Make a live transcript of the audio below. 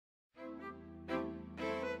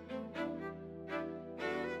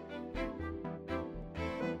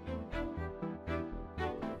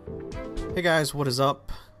Hey guys, what is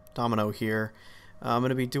up? Domino here. I'm going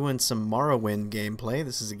to be doing some Morrowind gameplay.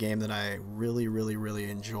 This is a game that I really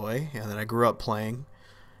enjoy and that I grew up playing.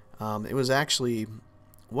 It was actually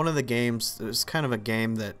one of the games, it was kind of a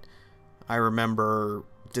game that I remember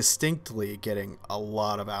distinctly getting a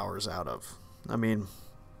lot of hours out of. I mean,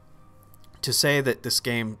 to say that this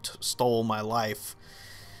game stole my life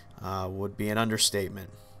would be an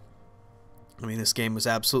understatement. I mean, this game was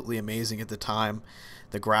absolutely amazing at the time.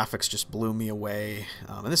 The graphics just blew me away.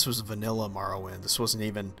 And this was vanilla Morrowind. This wasn't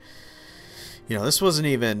even,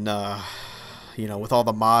 with all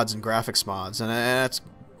the mods and graphics mods. And that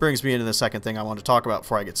brings me into the second thing I want to talk about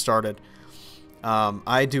before I get started.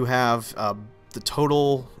 I do have the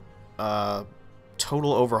total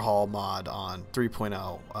overhaul mod on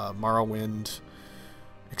 3.0, Morrowind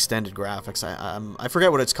extended graphics. I forget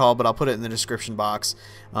what it's called, but I'll put it in the description box.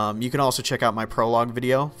 You can also check out my prologue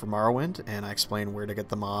video for Morrowind, and I explain where to get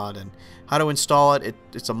the mod and how to install it.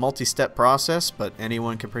 It's a multi-step process, but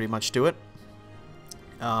anyone can pretty much do it.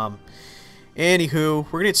 Anywho,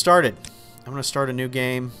 we're gonna get started. I'm gonna start a new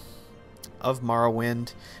game of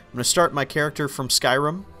Morrowind. I'm gonna start my character from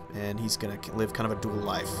Skyrim, and he's gonna live kind of a dual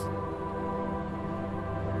life.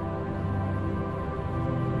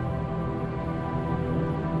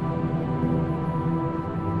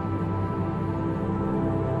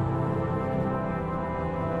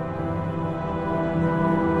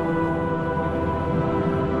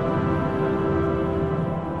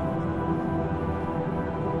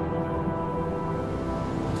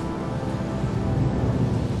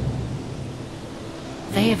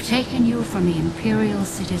 They have taken you from the Imperial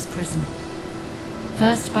City's prison,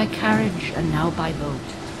 first by carriage and now by boat.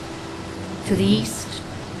 To the east,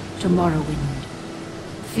 to Morrowind.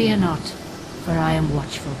 Fear not, for I am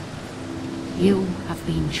watchful. You have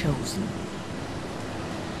been chosen.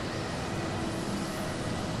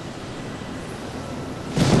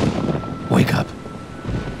 Wake up.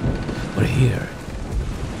 We're here.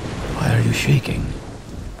 Why are you shaking?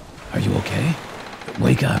 Are you okay?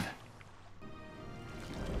 Wake up.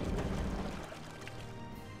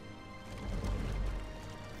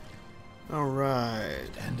 Alright.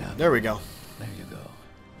 Stand up. There we go. There you go.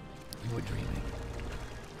 You were dreaming.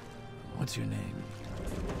 What's your name?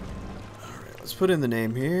 Alright, let's put in the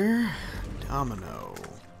name here. Domino.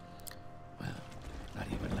 Well, not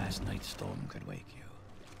even last night's storm could wake you.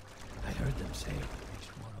 I heard them say it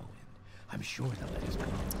reached Morrowind. I'm sure they'll let us go.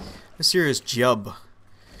 This here is Jub.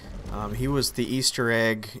 He was the Easter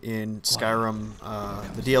egg in Skyrim,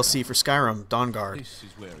 the DLC for Skyrim, Dawnguard. This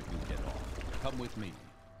is where you get off. Come with me.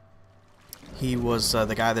 He was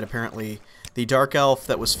the guy that apparently, the Dark Elf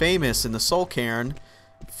that was famous in the Solstheim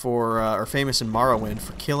for, or famous in Morrowind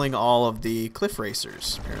for killing all of the cliff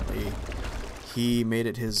racers. Apparently, he made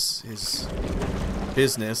it his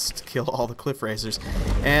business to kill all the cliff racers.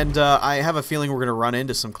 And I have a feeling we're going to run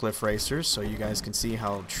into some cliff racers, so you guys can see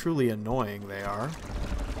how truly annoying they are.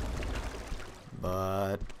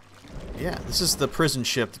 But yeah, this is the prison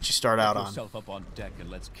ship that you start out on. Get yourself up on deck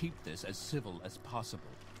and let's keep this as civil as possible.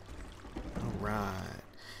 Alright.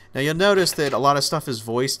 Now you'll notice that a lot of stuff is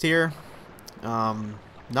voiced here. Not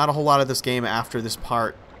a whole lot of this game after this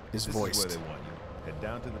part is voiced. This is where they want you. Head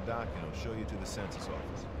down to the dock and I'll show you to the census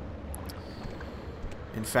office.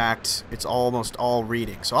 In fact, it's almost all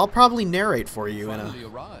reading. So I'll probably narrate for you in an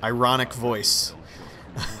ironic voice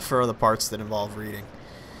for the parts that involve reading.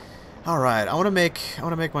 Alright, I want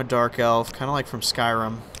to make my Dark Elf kind of like from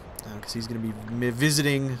Skyrim, because he's going to be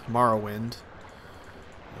visiting Morrowind.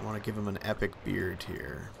 I want to give him an epic beard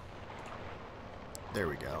here. There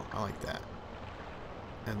we go. I like that.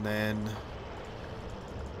 And then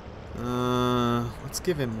let's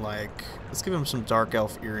give him some Dark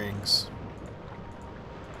Elf earrings.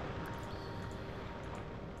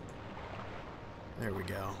 There we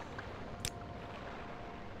go.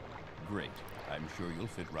 Great. I'm sure you'll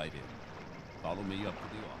fit right in. Follow me up to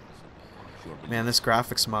the office. Sure. Man, this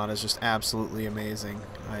graphics mod is just absolutely amazing.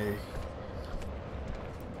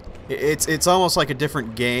 It's almost like a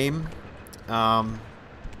different game.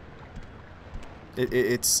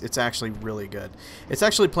 It's actually really good. It's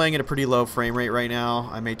actually playing at a pretty low frame rate right now.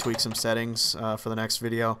 I may tweak some settings for the next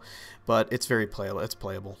video, but it's very playable. It's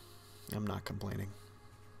playable. I'm not complaining.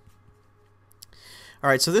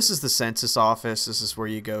 Alright, so this is the census office. This is where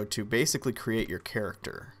you go to basically create your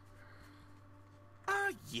character.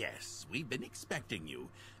 Yes, we've been expecting you.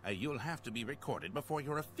 You'll have to be recorded before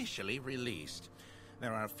you're officially released.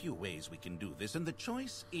 There are a few ways we can do this, and the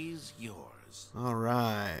choice is yours.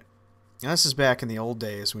 Alright. Now, this is back in the old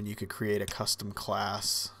days when you could create a custom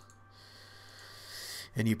class.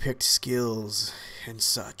 And you picked skills and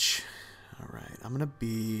such. Alright, I'm gonna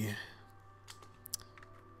be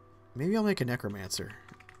Maybe I'll make a necromancer.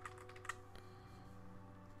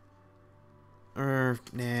 Or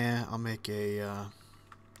nah, I'll make a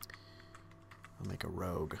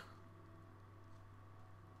rogue.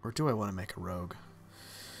 Or do I want to make a rogue?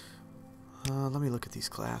 Let me look at these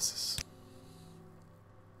classes.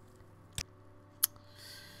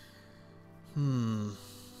 You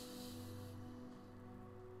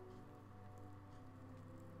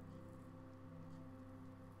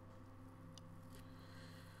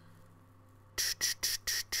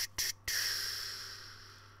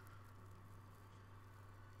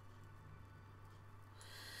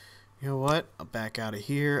know what? I'll back out of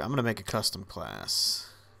here. I'm going to make a custom class.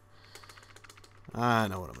 I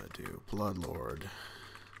know what I'm going to do. Bloodlord.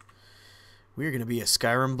 We are going to be a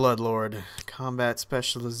Skyrim Bloodlord. Combat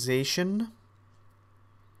specialization.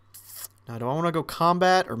 Now, do I want to go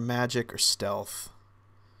combat or magic or stealth?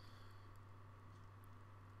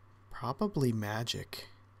 Probably magic.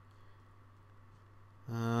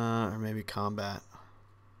 Or maybe combat.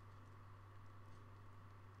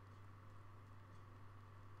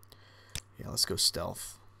 Yeah, let's go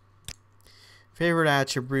stealth. Favorite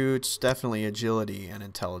attributes, definitely agility and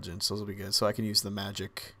intelligence. Those will be good. So I can use the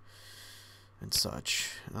magic and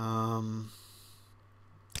such. And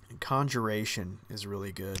conjuration is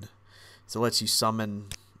really good. So it lets you summon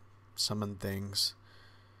things.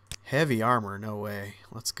 Heavy armor, no way.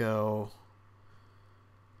 Let's go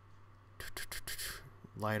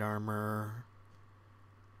light armor.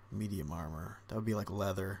 Medium armor. That would be like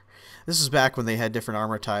leather. This is back when they had different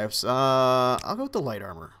armor types. I'll go with the light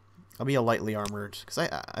armor. I'll be a lightly armored because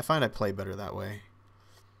I find I play better that way.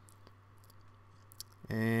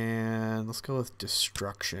 And let's go with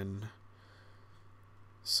destruction,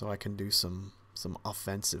 so I can do some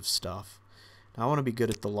offensive stuff. Now I want to be good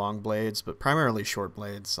at the long blades, but primarily short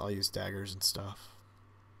blades. I'll use daggers and stuff.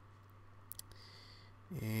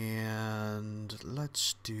 And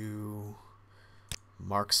let's do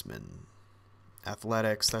marksman.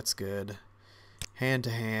 Athletics, that's good. Hand to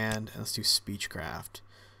hand, and let's do speechcraft.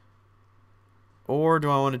 Or do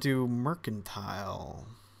I want to do mercantile?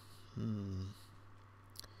 Yeah,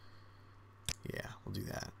 we'll do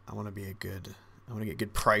that. I want to get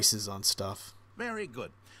good prices on stuff. Very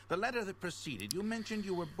good. The letter that preceded you mentioned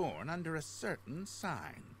you were born under a certain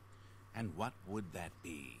sign. And what would that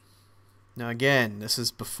be? Now again, this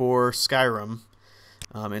is before Skyrim.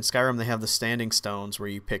 In Skyrim, they have the standing stones where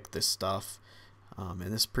you pick this stuff.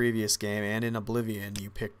 In this previous game and in Oblivion, you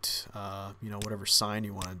picked, whatever sign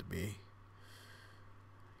you wanted to be.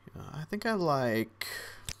 I think I like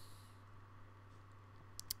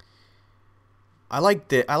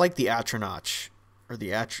the Atronach, or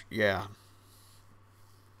the yeah,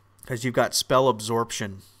 because you've got spell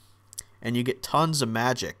absorption, and you get tons of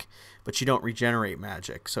magic, but you don't regenerate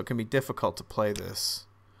magic, so it can be difficult to play this.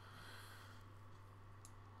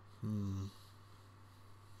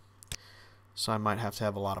 So I might have to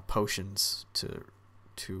have a lot of potions to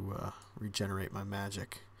regenerate my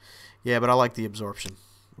magic. Yeah, but I like the absorption.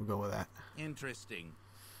 We'll go with that. Interesting.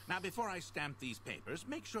 Now, before I stamp these papers,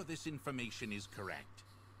 make sure this information is correct.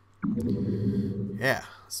 Yeah,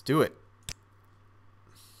 let's do it.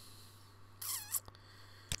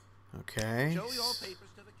 Okay. Show your papers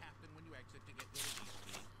to the captain when you exit to get your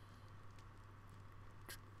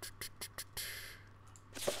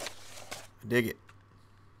release. I dig it.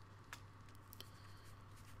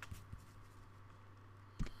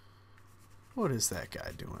 What is that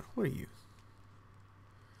guy doing? What are you?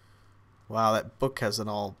 Wow, that book has an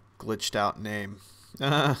all glitched out name.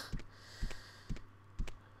 Continue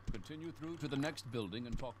through to the next building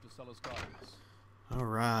and talk to Solstheim.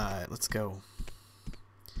 Alright, let's go.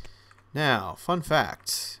 Now, fun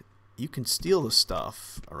fact. You can steal the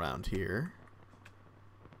stuff around here.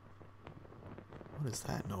 What is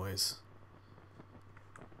that noise?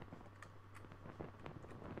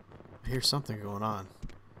 I hear something going on.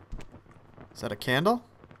 Is that a candle?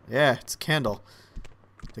 Yeah, it's a candle.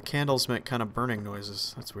 The candles make kind of burning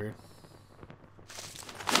noises. That's weird.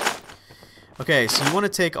 Okay, so you want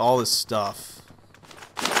to take all this stuff.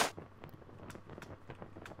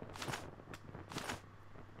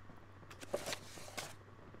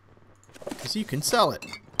 Because you can sell it.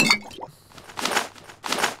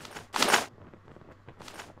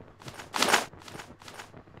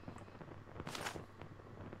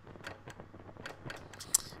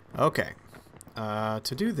 Okay.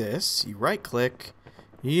 To do this, you right click.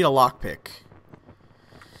 You need a lockpick.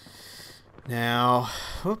 Now,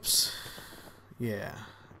 whoops. Yeah.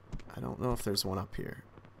 I don't know if there's one up here.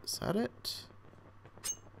 Is that it?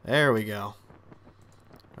 There we go.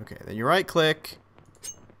 Okay, then you right click.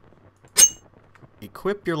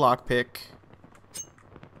 Equip your lockpick.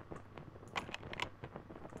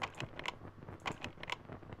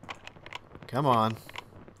 Come on.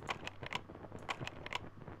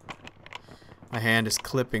 My hand is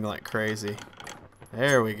clipping like crazy.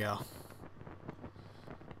 There we go.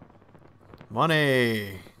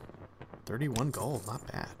 Money! 31 gold, not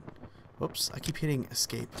bad. Whoops, I keep hitting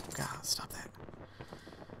escape. God, stop that.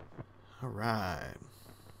 Alright.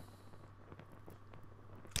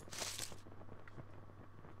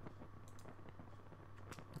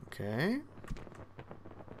 Okay.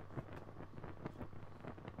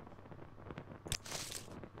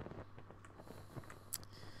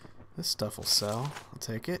 This stuff will sell. I'll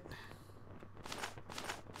take it.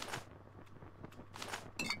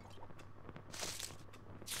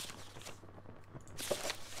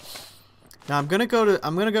 Now I'm gonna go to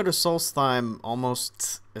Solstheim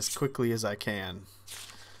almost as quickly as I can,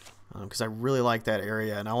 because I really like that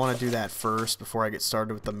area, and I want to do that first before I get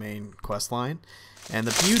started with the main quest line. And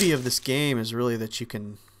the beauty of this game is really that you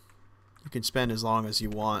can spend as long as you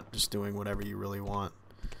want just doing whatever you really want,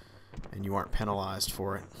 and you aren't penalized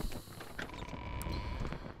for it.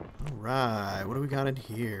 Alright, what do we got in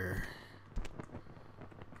here?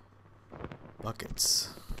 Buckets.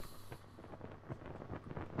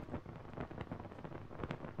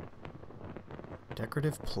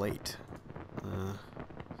 Decorative plate.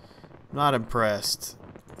 Not impressed.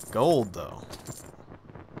 Gold, though.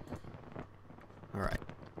 Alright.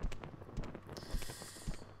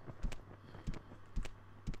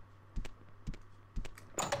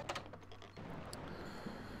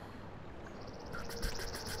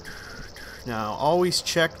 Now, always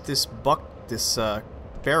check this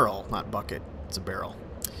barrel, not bucket. It's a barrel.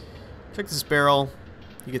 Check this barrel.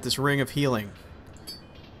 You get this ring of healing.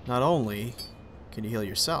 Not only can you heal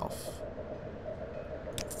yourself.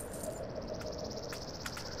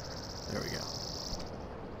 There we go.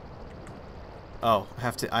 Oh, I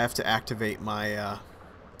have to activate my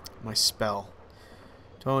my spell.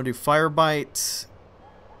 Do I want to do fire bite,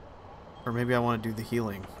 or maybe I want to do the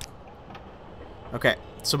healing? Okay,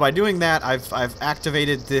 so by doing that, I've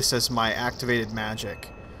activated this as my activated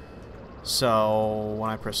magic. So when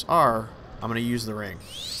I press R, I'm going to use the ring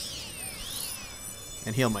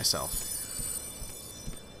and heal myself.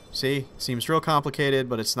 See? Seems real complicated,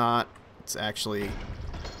 but it's not. It's actually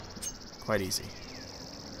quite easy.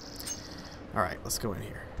 Alright, let's go in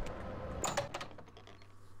here.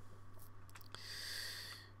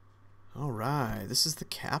 Alright, this is the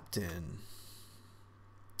captain.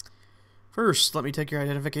 First, let me take your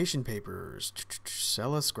identification papers.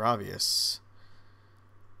 Celis Gravius.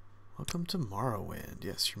 Welcome to Morrowind.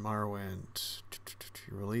 Yes, you're Morrowind.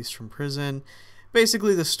 You're released from prison.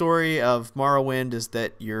 Basically, the story of Morrowind is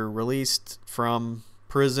that you're released from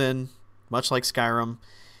prison, much like Skyrim,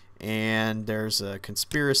 and there's a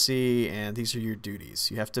conspiracy, and these are your duties.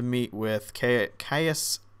 You have to meet with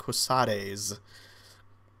Caius Cosades.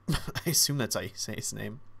 I assume that's how you say his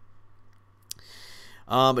name.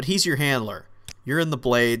 But he's your handler. You're in the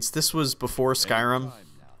Blades. This was before Skyrim,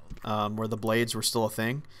 where the Blades were still a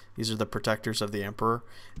thing. These are the protectors of the Emperor.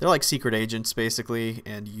 They're like secret agents, basically,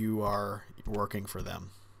 and you are working for them.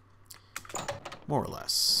 More or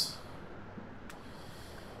less.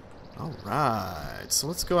 Alright, so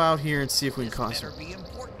let's go out here and see if we can cause her.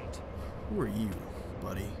 Who are you,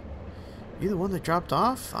 buddy? You the one that dropped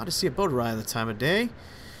off? I ought to see a boat ride at the time of day.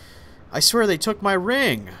 I swear they took my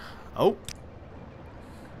ring. Oh.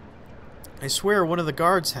 I swear one of the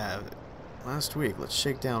guards had it. Last week, let's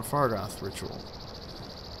shake down Fargoth ritual.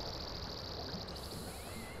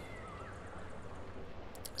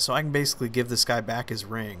 So I can basically give this guy back his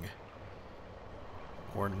ring.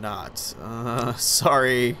 Or not.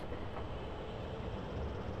 Sorry.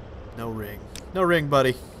 No ring. No ring,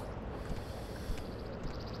 buddy.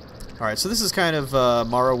 Alright, so this is kind of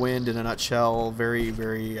Morrowind in a nutshell. Very,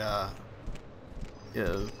 very,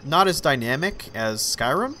 not as dynamic as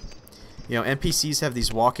Skyrim. You know, NPCs have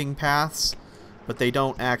these walking paths, but they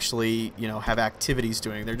don't actually, you know, have activities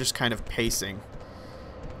doing. They're just kind of pacing.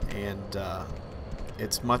 And,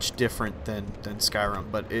 it's much different than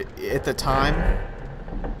Skyrim. But at the time...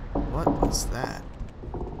 What was that?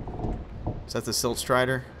 Is that the Silt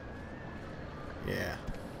Strider? Yeah.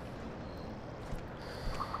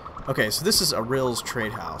 Okay, so this is Aril's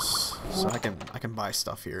trade house. So I can buy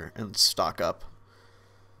stuff here and stock up.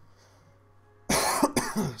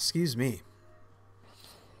 Excuse me.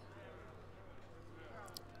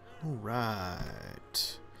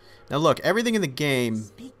 Alright. Now look, everything in the game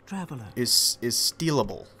is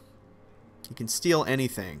stealable. You can steal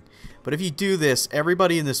anything. But if you do this,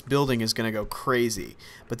 everybody in this building is going to go crazy.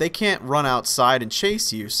 But they can't run outside and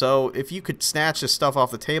chase you. So if you could snatch this stuff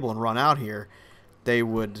off the table and run out here, they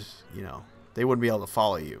would, you know, they wouldn't be able to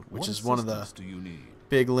follow you. Which is one of the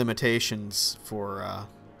big limitations for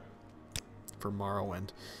Morrowind.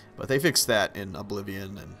 But they fixed that in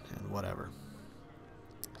Oblivion and whatever.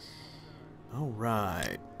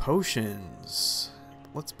 Alright, potions.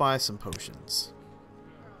 Let's buy some potions.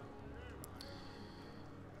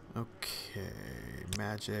 Okay,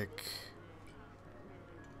 magic.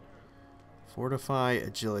 Fortify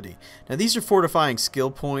agility. Now these are fortifying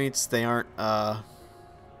skill points. They aren't, there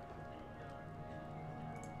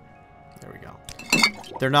we go.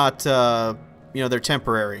 They're not, you know, they're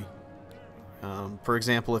temporary. For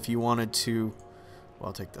example, if you wanted to... Well,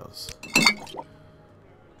 I'll take those.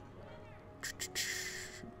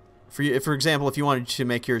 For example, if you wanted to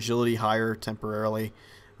make your agility higher temporarily,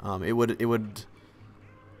 it would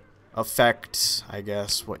affect, I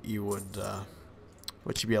guess, what you'd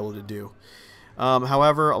be able to do.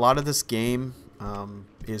 However, a lot of this game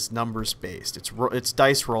is numbers based. It's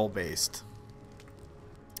dice roll based.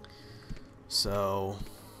 So,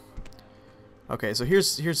 okay, so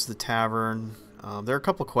here's the tavern. There are a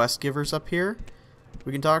couple quest givers up here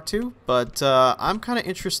we can talk to, but I'm kind of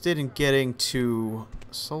interested in getting to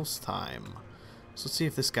Solstheim. So let's see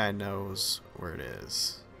if this guy knows where it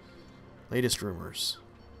is. Latest rumors.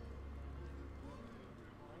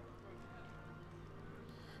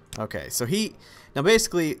 Okay, so now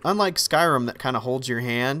basically, unlike Skyrim that kind of holds your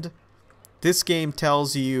hand, this game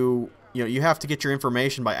tells you, you know, you have to get your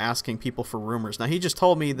information by asking people for rumors. Now he just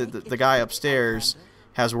told me that the guy upstairs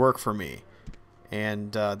has work for me.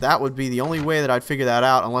 And that would be the only way that I'd figure that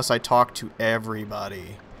out unless I talk to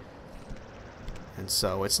everybody. And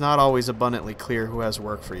so it's not always abundantly clear who has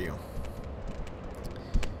work for you.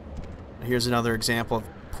 Here's another example of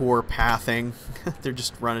poor pathing. They're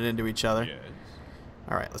just running into each other. Yes.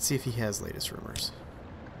 Alright, let's see if he has latest rumors.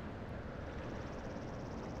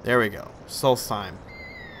 There we go. Solstheim.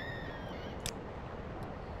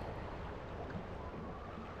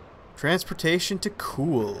 Transportation to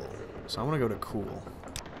Cool. So I want to go to Cool.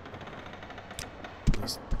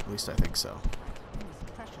 At least I think so.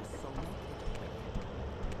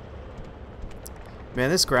 Man,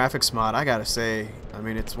 this graphics mod, I gotta say, I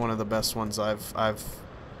mean, it's one of the best ones I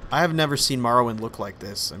have never seen Morrowind look like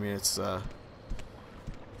this. I mean, it's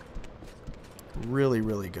really,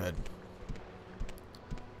 really good.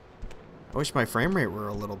 I wish my frame rate were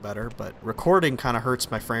a little better, but recording kind of hurts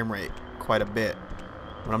my frame rate quite a bit.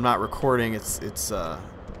 When I'm not recording, it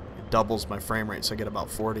doubles my frame rate, so I get about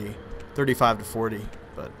 35 to 40.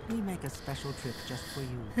 But we make a special trip just for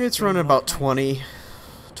you. It's running about 20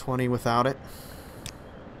 without it.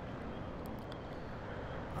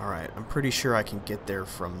 Alright, I'm pretty sure I can get there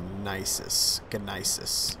from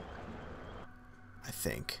Gnisis, I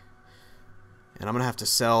think. And I'm gonna have to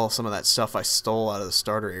sell some of that stuff I stole out of the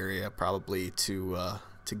starter area, probably to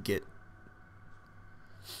get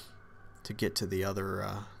to the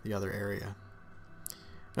other area.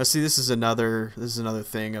 Now, see, this is another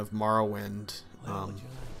thing of Morrowind.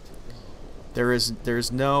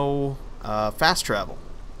 There's no fast travel.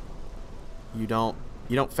 You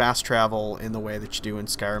don't fast travel in the way that you do in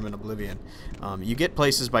Skyrim and Oblivion. You get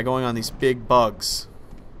places by going on these big bugs,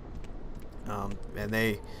 and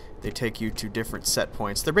they take you to different set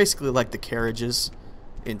points. They're basically like the carriages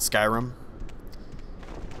in Skyrim,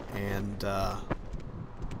 and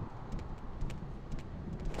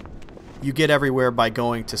you get everywhere by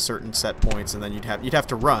going to certain set points, and then you'd have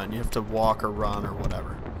to run. You have to walk or run or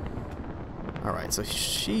whatever. All right, so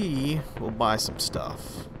she will buy some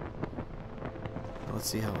stuff. Let's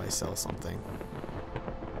see how I sell something.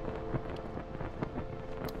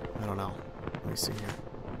 I don't know. Let me see here.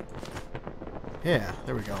 Yeah,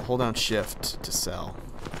 there we go. Hold down shift to sell.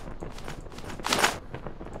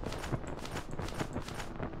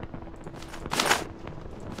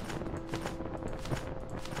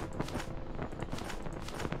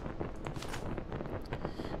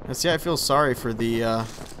 Now, see, I feel sorry for the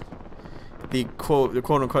quote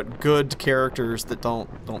unquote good characters that don't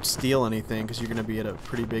steal anything, because you're going to be at a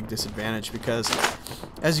pretty big disadvantage, because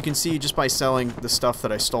as you can see, just by selling the stuff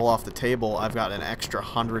that I stole off the table, I've got an extra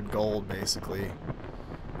 100 gold basically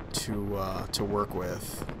to work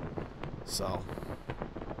with. So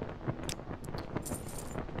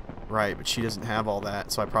right, but she doesn't have all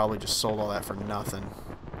that, so I probably just sold all that for nothing,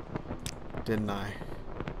 didn't I?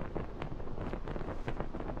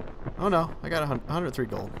 Oh no, I got 103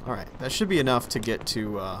 gold. Alright, that should be enough to get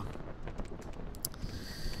to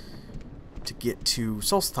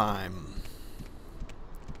Solstheim.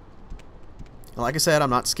 Like I said, I'm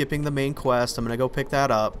not skipping the main quest. I'm gonna go pick that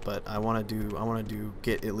up, but I want to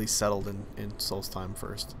get at least settled in Solstheim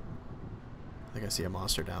first. I think I see a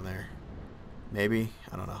monster down there. Maybe,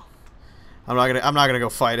 I don't know. I'm not gonna go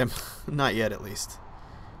fight him. Not yet, at least.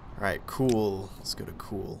 Alright, cool. Let's go to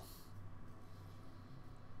cool.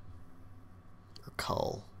 Or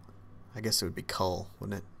cull. I guess it would be cull,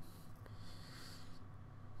 wouldn't it?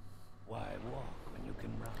 Why walk when you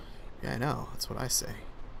can ride? Yeah, I know. That's what I say.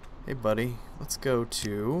 Hey, buddy. Let's go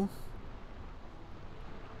to...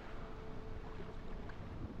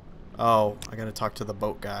 Oh, I gotta talk to the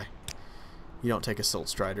boat guy. You don't take a Silt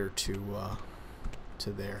Strider to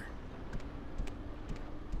there.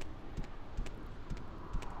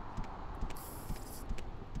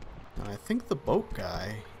 Now, I think the boat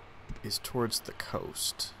guy is towards the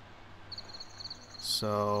coast.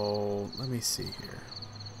 So, let me see here.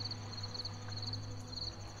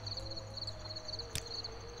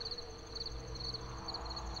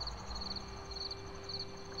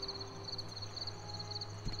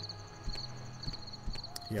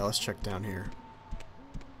 Yeah, let's check down here.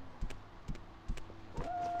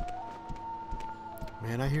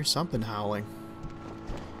 Man, I hear something howling.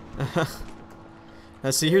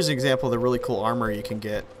 Now, see, here's an example of the really cool armor you can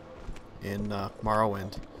get in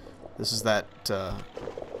Morrowind. This is that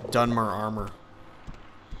Dunmer armor,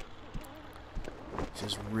 which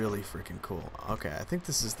is really freaking cool. Okay, I think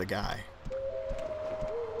this is the guy.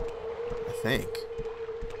 I think.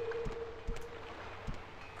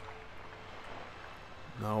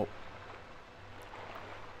 Nope.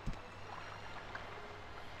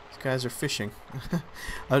 These guys are fishing.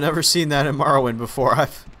 I've never seen that in Morrowind before.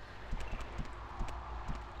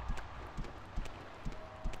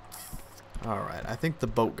 Alright, I think the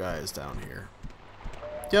boat guy is down here.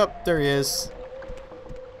 Yep, there he is.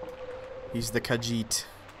 He's the Khajiit.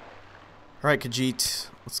 Alright, Khajiit,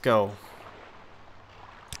 let's go.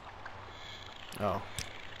 Oh.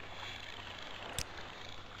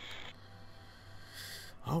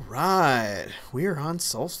 Alright, we are on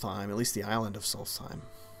Solstheim, at least the island of Solstheim,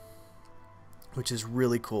 which is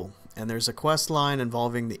really cool. And there's a quest line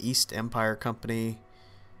involving the East Empire Company,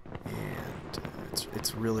 and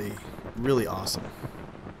it's really, really awesome.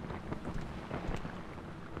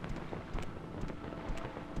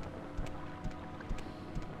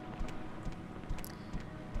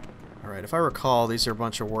 Alright, if I recall, these are a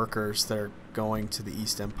bunch of workers that are going to the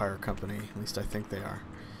East Empire Company, at least I think they are.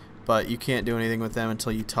 But you can't do anything with them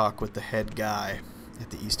until you talk with the head guy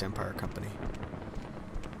at the East Empire Company.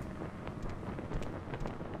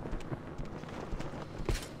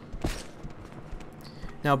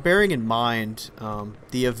 Now, bearing in mind,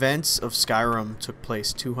 the events of Skyrim took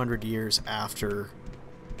place 200 years after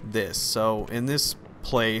this. So, in this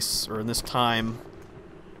place, or in this time,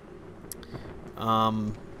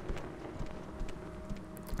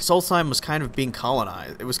 Solstheim was kind of being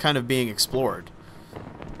colonized. It was kind of being explored.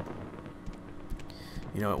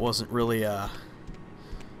 You know, it wasn't really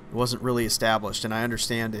established, and I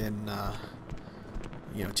understand in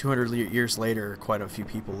you know, 200 years later, quite a few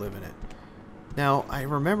people live in it. Now, I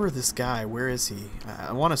remember this guy. Where is he?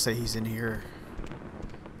 I want to say he's in here,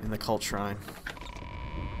 in the cult shrine.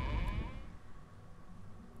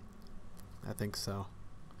 I think so.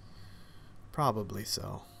 Probably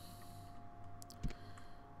so.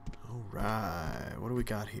 All right, what do we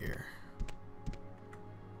got here?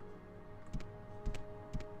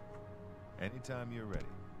 Anytime you're ready.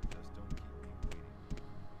 Just don't keep me waiting.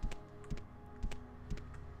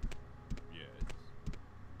 Yes.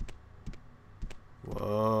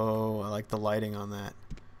 Whoa, I like the lighting on that.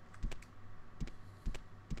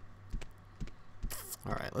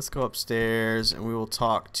 Alright, let's go upstairs and we will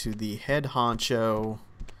talk to the head honcho.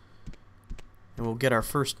 And we'll get our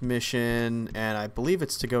first mission, and I believe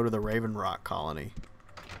it's to go to the Raven Rock colony.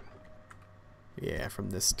 Yeah, from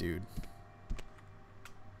this dude.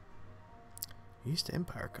 East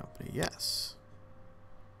Empire Company, yes.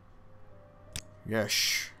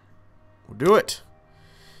 Yes. We'll do it.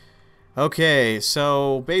 Okay,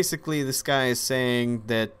 so basically this guy is saying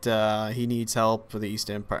that he needs help for the East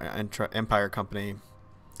Empire Company,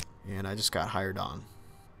 and I just got hired on.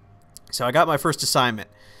 So I got my first assignment.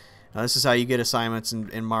 Now this is how you get assignments in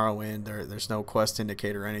Morrowind. There's no quest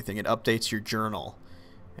indicator or anything. It updates your journal,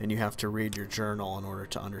 and you have to read your journal in order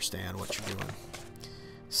to understand what you're doing.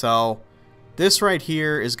 So this right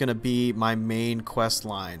here is going to be my main quest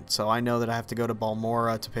line. So I know that I have to go to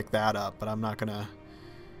Balmora to pick that up, but I'm not going to,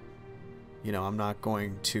 you know, I'm not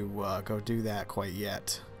going to go do that quite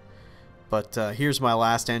yet. But here's my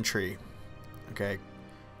last entry. Okay,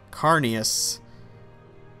 Carnius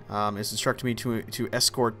is instructing me to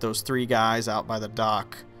escort those 3 guys out by the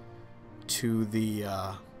dock to the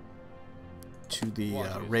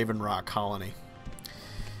Raven Rock colony.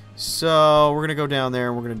 So we're gonna go down there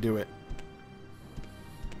and we're gonna do it.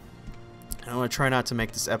 I'm going to try not to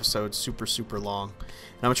make this episode super, super long. And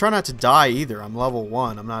I'm going to try not to die either. I'm level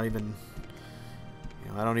 1. I'm not even...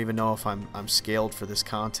 You know, I don't even know if I'm scaled for this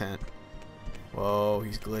content. Whoa,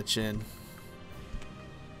 he's glitching.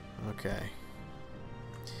 Okay.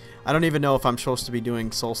 I don't even know if I'm supposed to be doing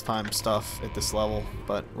Solstheim stuff at this level,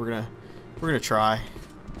 but we're gonna try.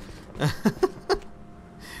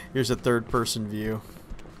 Here's a third-person view.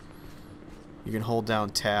 You can hold down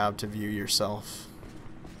tab to view yourself.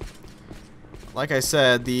 Like I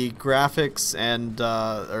said, the graphics and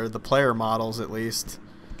or the player models, at least,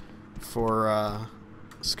 for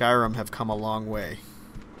Skyrim have come a long way.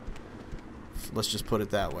 Let's just put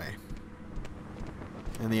it that way.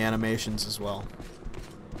 And the animations as well.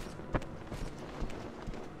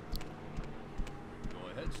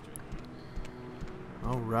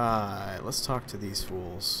 Alright, let's talk to these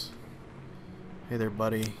fools. Hey there,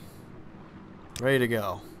 buddy. Ready to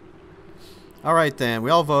go. Alright then, we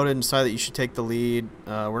all voted and decided that you should take the lead.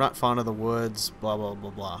 We're not fond of the woods, blah blah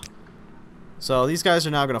blah blah. So these guys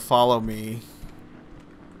are now going to follow me.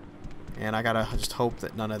 And I gotta just hope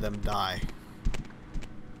that none of them die.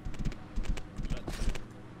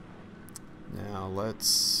 Now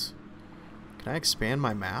let's... Can I expand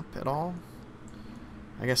my map at all?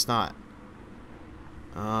 I guess not.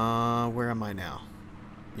 Where am I now?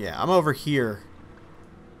 Yeah, I'm over here.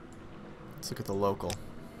 Let's look at the local.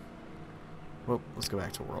 Whoop, let's go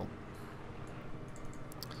back to world.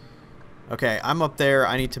 Okay, I'm up there.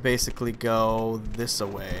 I need to basically go this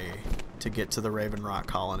way to get to the Raven Rock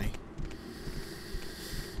colony.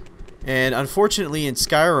 And unfortunately in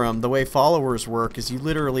Skyrim, the way followers work is you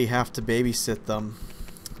literally have to babysit them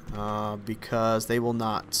because they will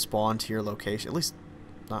not spawn to your location. At least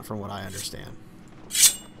not from what I understand.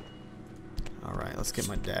 Alright, let's get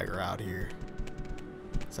my dagger out here.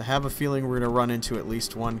 So I have a feeling we're going to run into at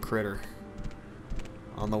least one critter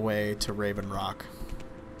on the way to Raven Rock.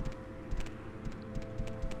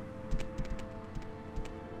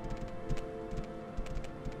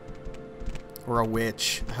 Or a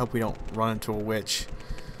witch. I hope we don't run into a witch,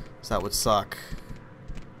 because that would suck.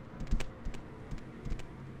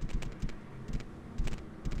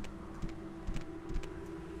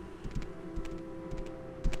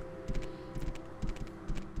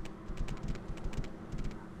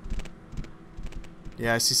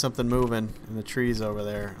 Yeah, I see something moving in the trees over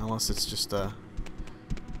there, unless it's just a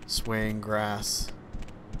swaying grass.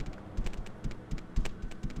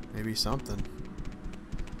 Maybe something.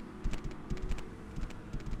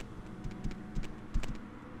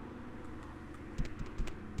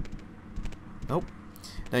 Nope.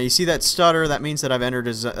 Now you see that stutter? That means that I've entered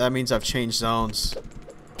a that means I've changed zones.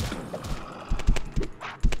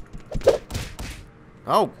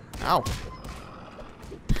 Oh, ow.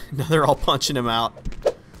 Now they're all punching him out.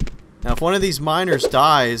 Now if one of these miners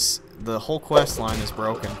dies, the whole quest line is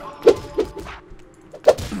broken.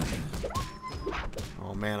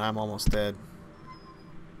 Oh man, I'm almost dead.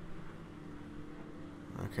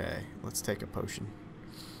 Okay, let's take a potion.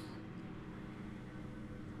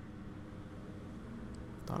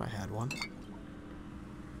 Thought I had one.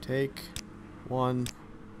 Take one.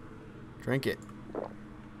 Drink it.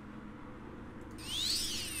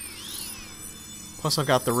 Plus I've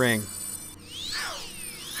got the ring.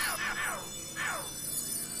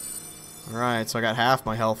 Alright, so I got half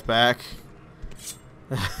my health back.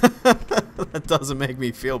 That doesn't make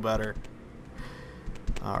me feel better.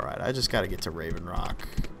 Alright, I just gotta get to Raven Rock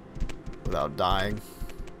without dying.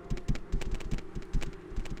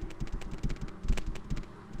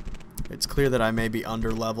 It's clear that I may be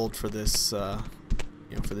under-leveled for this, you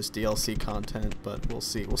know, for this DLC content, but we'll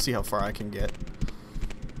see. We'll see how far I can get.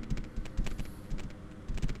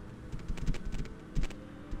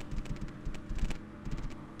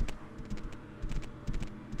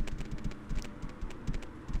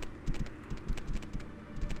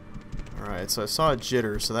 Alright, so I saw a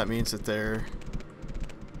jitter, so that means that there...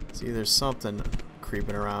 See, there's something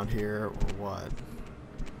creeping around here, or what?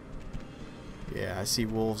 Yeah, I see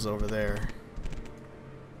wolves over there.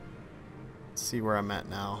 Let's see where I'm at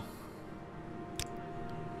now.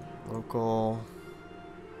 Local...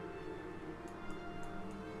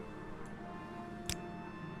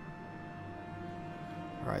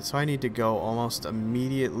 Alright, so I need to go almost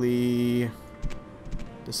immediately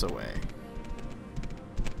this way.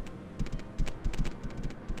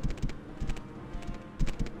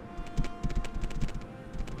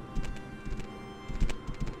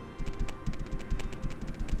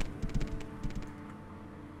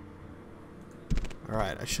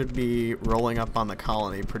 Alright, I should be rolling up on the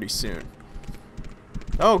colony pretty soon.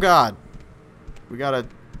 Oh god! We gotta...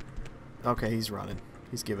 Okay, he's running.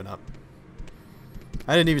 He's giving up.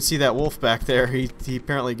 I didn't even see that wolf back there. He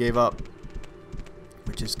apparently gave up,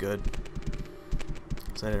 which is good,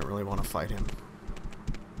 because I didn't really want to fight him.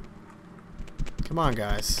 Come on,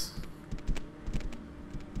 guys.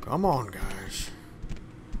 Come on, guys.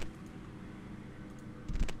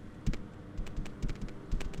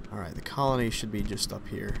 Alright, the colony should be just up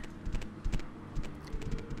here.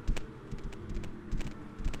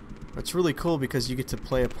 It's really cool because you get to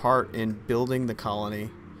play a part in building the colony.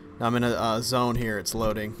 Now I'm in a zone here, it's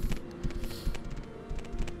loading.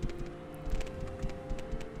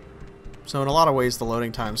 So in a lot of ways the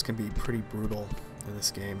loading times can be pretty brutal in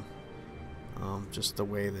this game. Just the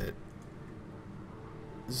way that...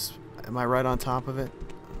 am I right on top of it?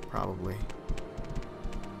 Probably.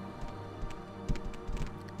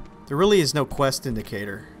 There really is no quest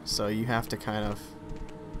indicator, so you have to kind of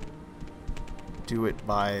do it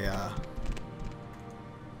by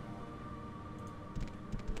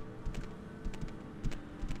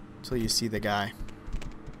until you see the guy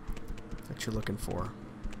that you're looking for.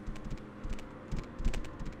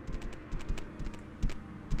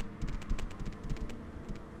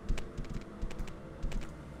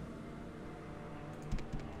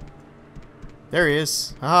 There he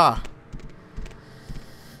is. Ah.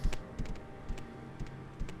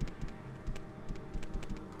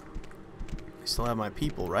 I still have my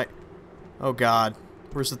people, right? Oh God.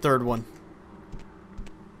 Where's the third one?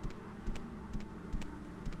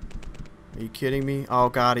 Are you kidding me? Oh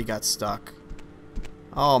God, he got stuck.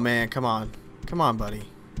 Oh man, come on. Come on, buddy.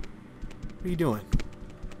 What are you doing?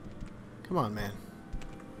 Come on, man.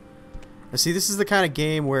 Now, see, this is the kind of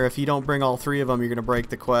game where if you don't bring all three of them, you're gonna break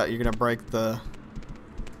the you're gonna break the...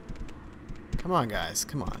 Come on, guys.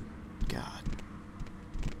 Come on. God.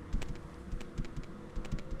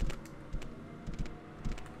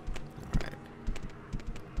 All right.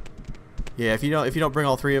 Yeah, if you don't bring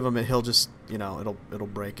all three of them, he'll just, you know, it'll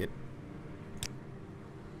break it.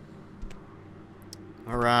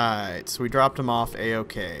 All right. So we dropped him off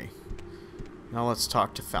A-OK. Now let's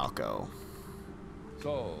talk to Falco.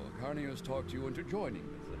 So, Carnius talked you into joining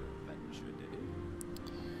this little adventure, did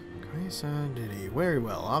he? Grayson, did he? Very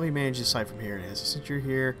well. I'll be managing the site from here. And since you're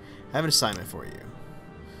here, I have an assignment for you.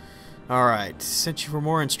 Alright. Sent you for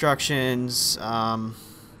more instructions. I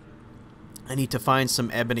need to find some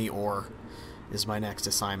ebony ore is my next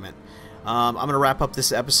assignment. I'm going to wrap up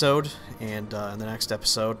this episode, and in the next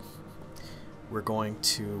episode, we're going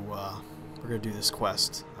to do this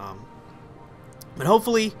quest. But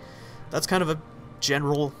hopefully, that's kind of a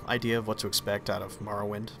general idea of what to expect out of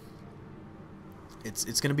Morrowind.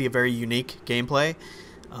 It's going to be a very unique gameplay.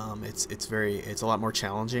 It's a lot more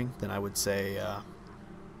challenging than I would say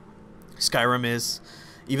Skyrim is,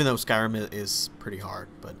 even though Skyrim is pretty hard,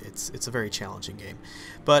 but it's a very challenging game.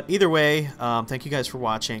 But either way, thank you guys for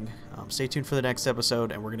watching. Stay tuned for the next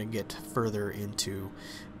episode, and we're going to get further into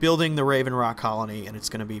building the Raven Rock colony, and it's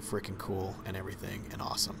going to be freaking cool and everything and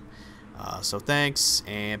awesome. So thanks,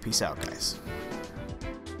 and peace out, guys.